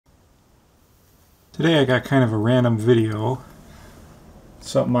Today I got kind of a random video.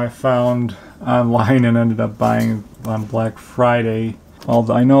 Something I found online and ended up buying on Black Friday.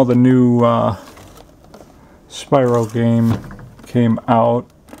 Although I know the new Spyro game came out.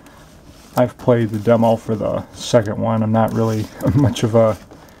 I've played the demo for the second one. I'm not really much of a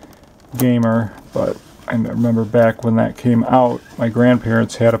gamer, but I remember back when that came out, my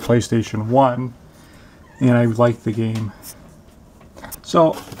grandparents had a PlayStation 1 and I liked the game.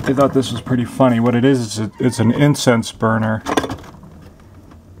 So I thought this was pretty funny. What it is it's an incense burner,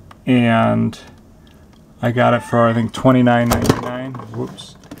 and I got it for I think $29.99.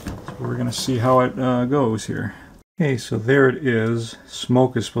 Whoops. So we're gonna see how it goes here. Okay, so there it is.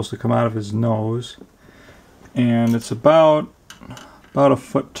 Smoke is supposed to come out of his nose, and it's about a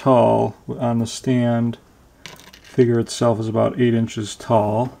foot tall on the stand. Figure itself is about 8 inches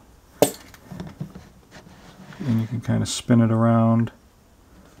tall, and you can kind of spin it around.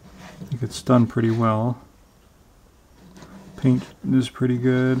 I think it's done pretty well. Paint is pretty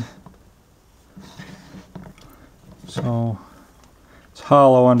good. So it's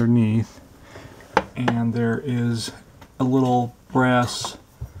hollow underneath, and there is a little brass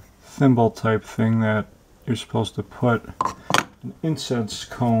thimble type thing that you're supposed to put an incense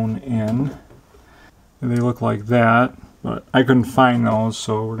cone in. And they look like that, but I couldn't find those,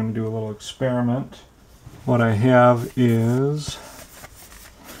 so we're going to do a little experiment. What I have is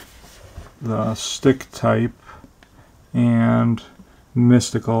the stick type and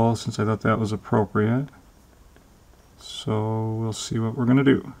mystical, since I thought that was appropriate. So we'll see what we're going to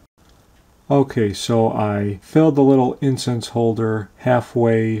do. Okay, so I filled the little incense holder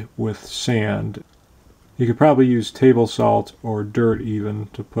halfway with sand. You could probably use table salt or dirt even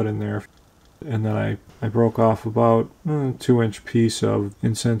to put in there. And then I broke off about a 2-inch piece of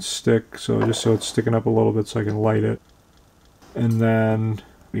incense stick, so just so it's sticking up a little bit so I can light it. And then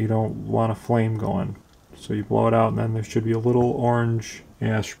you don't want a flame going, so you blow it out, and then there should be a little orange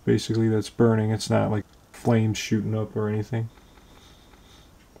ash basically that's burning. It's not like flames shooting up or anything.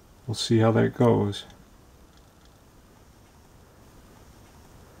 We'll see how that goes.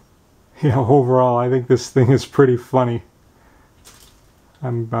 Yeah, overall I think this thing is pretty funny.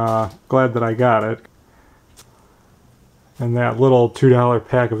 I'm glad that I got it. And that little $2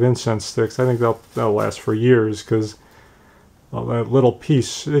 pack of incense sticks, I think they'll last for years, because well, that little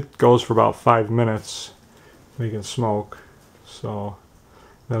piece, it goes for about 5 minutes making smoke. So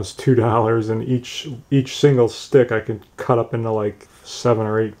that was $2, and each single stick I could cut up into like 7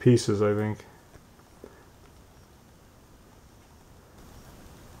 or 8 pieces, I think.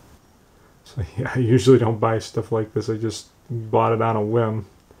 So yeah, I usually don't buy stuff like this. I just bought it on a whim.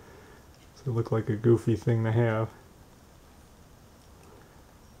 So it looked like a goofy thing to have.